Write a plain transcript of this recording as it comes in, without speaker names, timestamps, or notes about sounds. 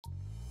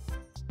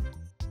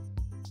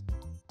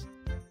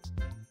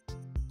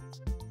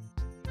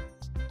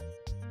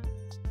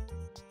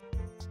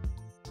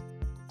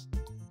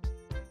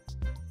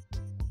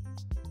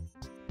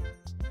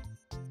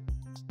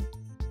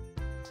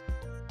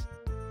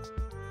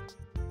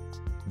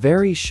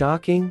Very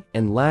shocking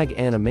and lag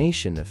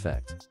animation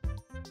effect.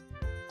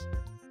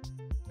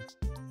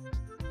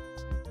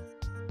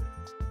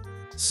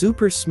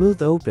 Super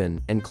smooth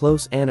open and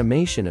close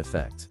animation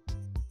effect.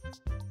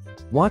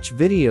 Watch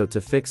video to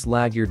fix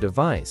lag your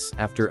device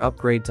after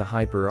upgrade to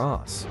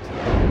HyperOS.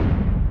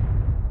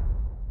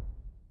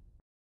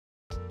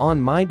 On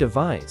my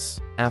device,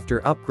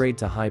 after upgrade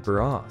to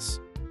HyperOS,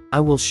 I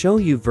will show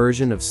you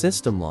version of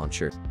system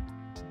launcher.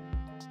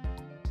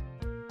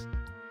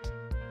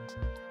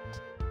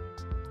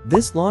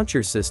 This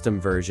launcher system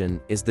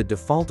version is the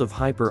default of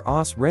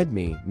HyperOS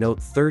Redmi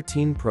Note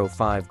 13 Pro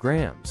 5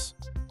 grams.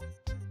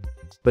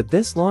 But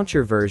this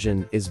launcher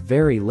version is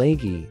very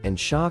laggy and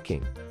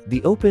shocking.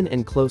 The open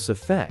and close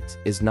effect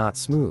is not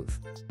smooth.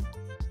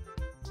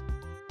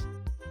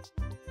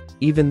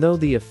 Even though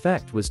the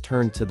effect was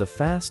turned to the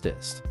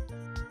fastest.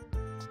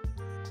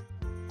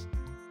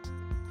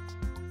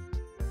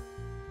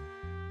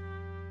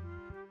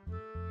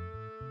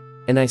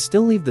 And I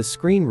still leave the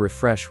screen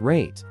refresh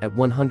rate at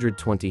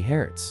 120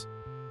 Hz.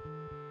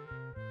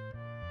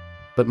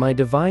 But my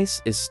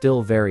device is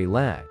still very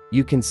lag.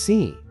 You can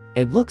see,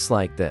 it looks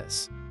like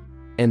this.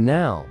 And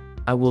now,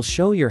 I will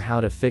show you how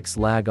to fix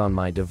lag on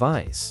my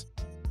device.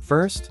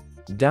 First,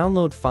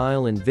 download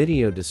file in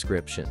video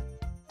description.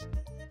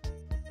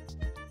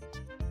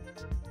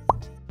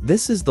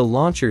 This is the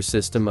launcher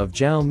system of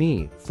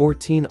Xiaomi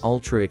 14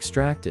 Ultra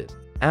extracted.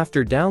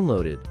 After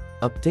downloaded,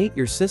 update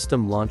your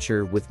system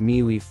launcher with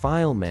Miui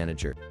file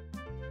manager.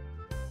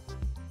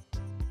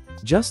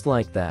 Just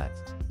like that.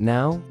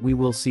 Now, we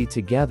will see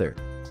together.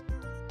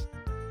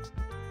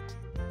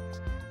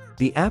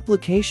 The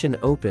application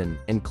open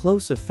and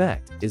close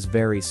effect is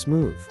very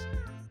smooth.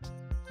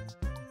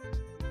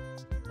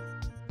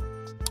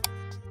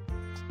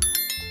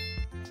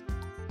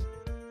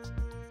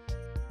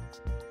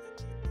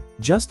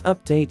 Just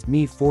update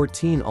Mi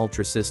 14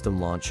 Ultra system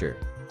launcher.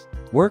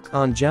 Work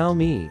on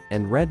Xiaomi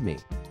and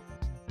Redmi.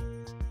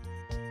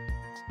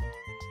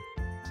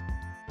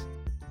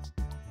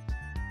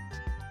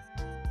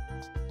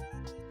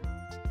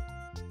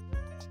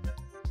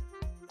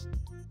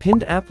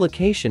 Pinned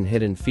application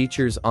hidden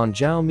features on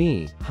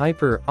Xiaomi,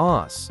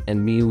 HyperOS, and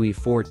Miui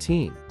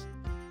 14.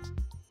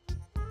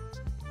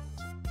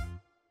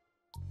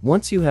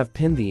 Once you have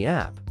pinned the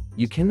app,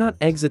 you cannot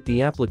exit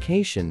the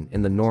application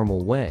in the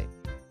normal way.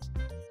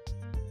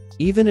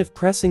 Even if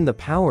pressing the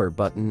power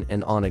button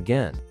and on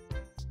again.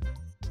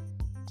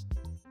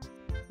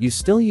 You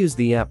still use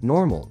the app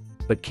normal,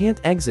 but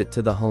can't exit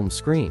to the home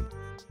screen.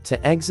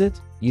 To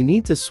exit, you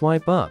need to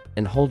swipe up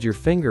and hold your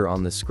finger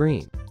on the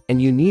screen.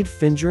 And you need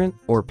fingerprint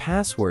or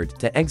password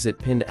to exit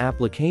pinned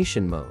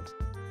application mode.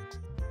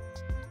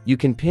 You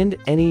can pin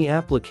any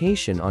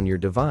application on your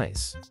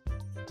device.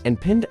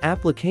 And pinned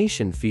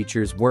application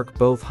features work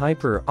both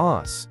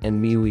HyperOS and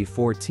Miui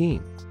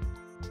 14.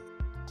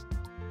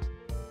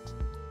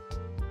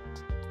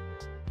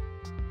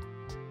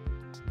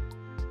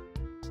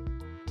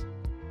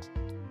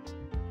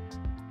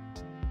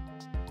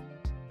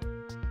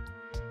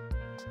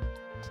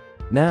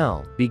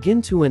 Now,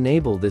 begin to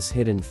enable this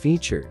hidden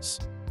features.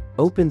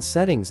 Open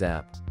Settings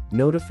app,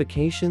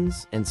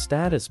 Notifications and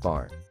Status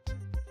bar.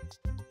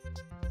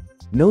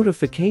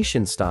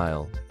 Notification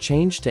style,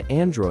 change to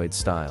Android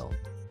style.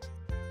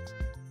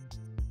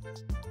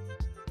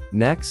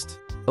 Next,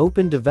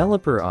 open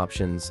Developer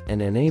Options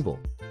and enable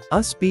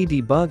USB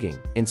debugging.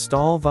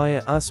 Install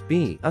via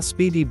USB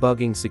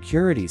debugging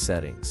security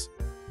settings.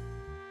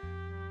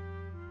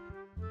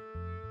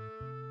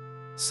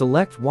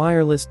 Select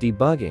Wireless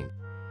debugging.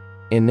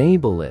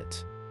 Enable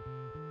it.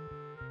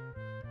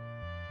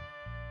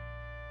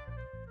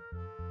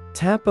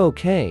 Tap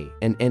OK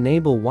and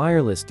enable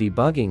wireless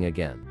debugging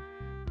again.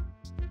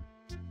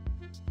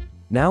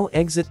 Now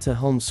exit to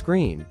home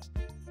screen.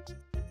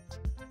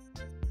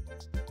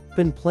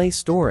 Open Play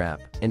Store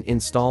app and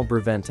install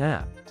Brevent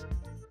app.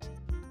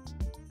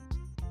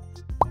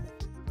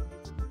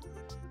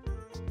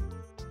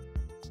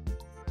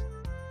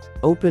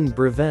 Open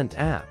Brevent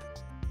app.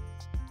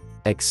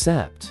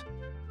 Accept.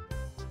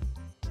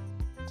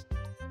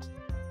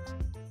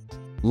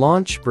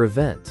 Launch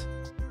Brevent.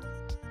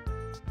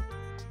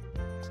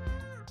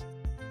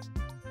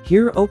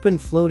 Here open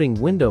floating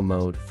window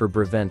mode for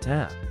Brevent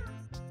app.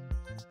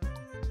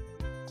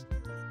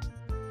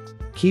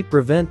 Keep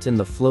Brevent in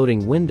the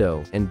floating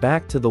window and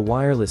back to the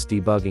wireless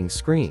debugging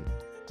screen.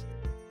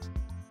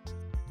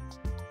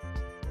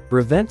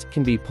 Brevent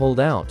can be pulled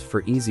out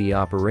for easy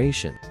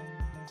operation.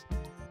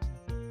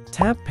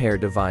 Tap Pair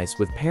device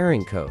with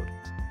pairing code.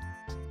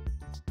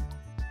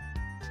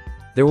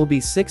 There will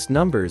be 6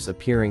 numbers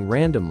appearing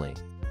randomly.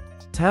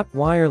 Tap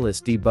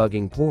Wireless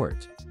debugging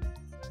port.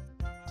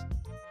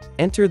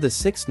 Enter the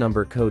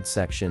 6-number code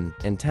section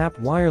and tap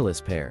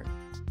Wireless pair.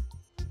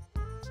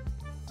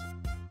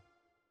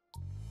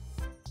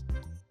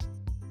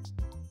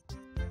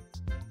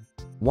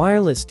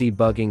 Wireless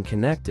debugging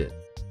connected.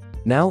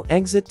 Now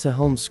exit to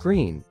home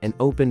screen and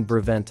open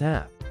Brevent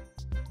app.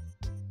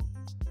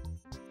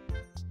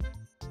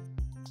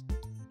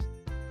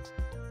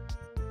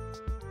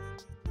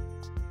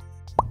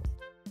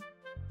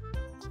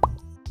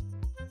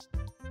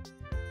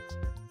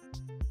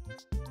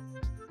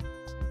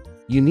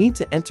 You need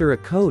to enter a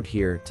code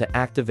here to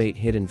activate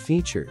hidden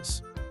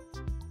features.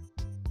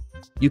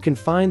 You can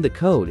find the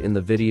code in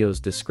the video's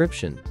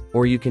description,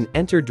 or you can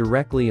enter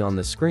directly on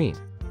the screen.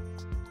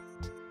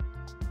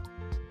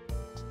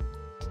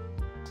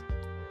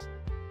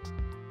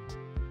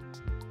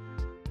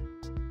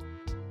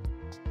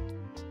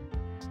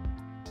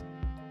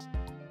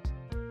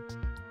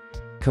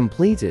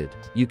 Completed,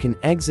 you can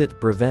exit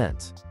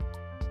Brevent.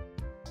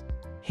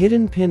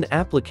 Hidden Pin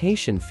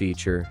application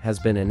feature has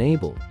been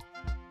enabled.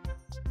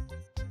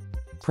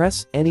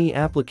 Press any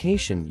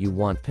application you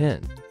want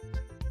pinned.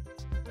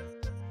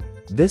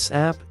 This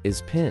app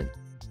is pinned,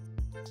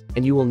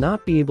 and you will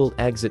not be able to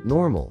exit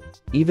normal,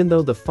 even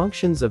though the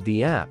functions of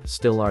the app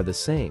still are the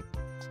same.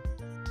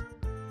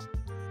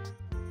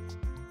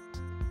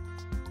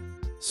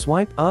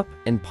 Swipe up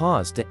and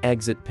pause to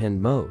exit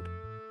pinned mode.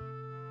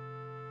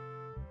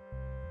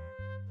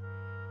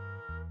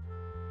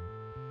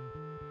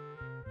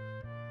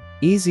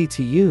 Easy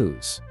to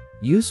use,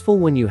 useful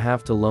when you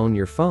have to loan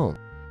your phone.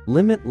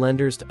 Limit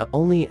lenders to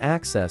only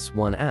access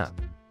one app,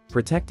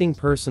 protecting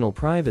personal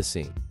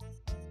privacy.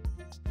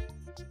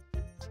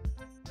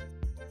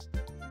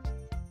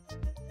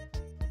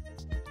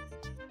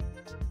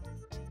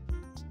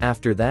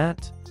 After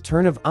that,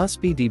 turn off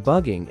USB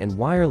debugging and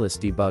wireless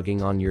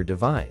debugging on your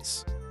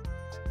device.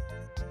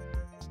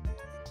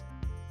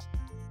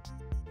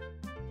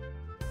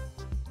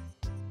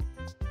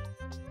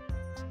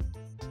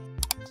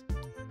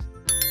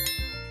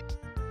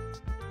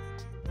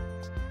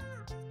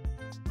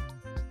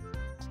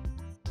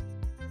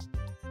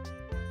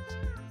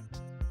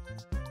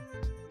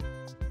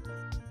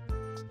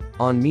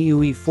 On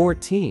Miui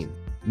 14,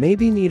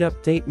 maybe need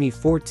update Mi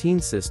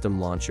 14 system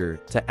launcher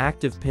to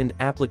active pinned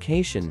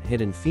application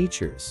hidden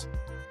features.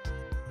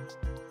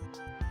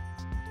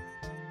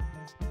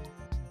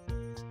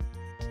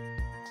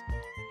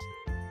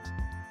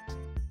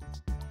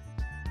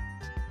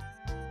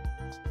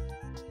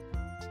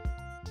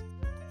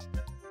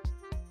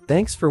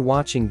 Thanks for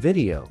watching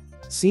video.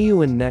 See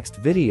you in next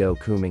video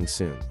coming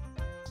soon.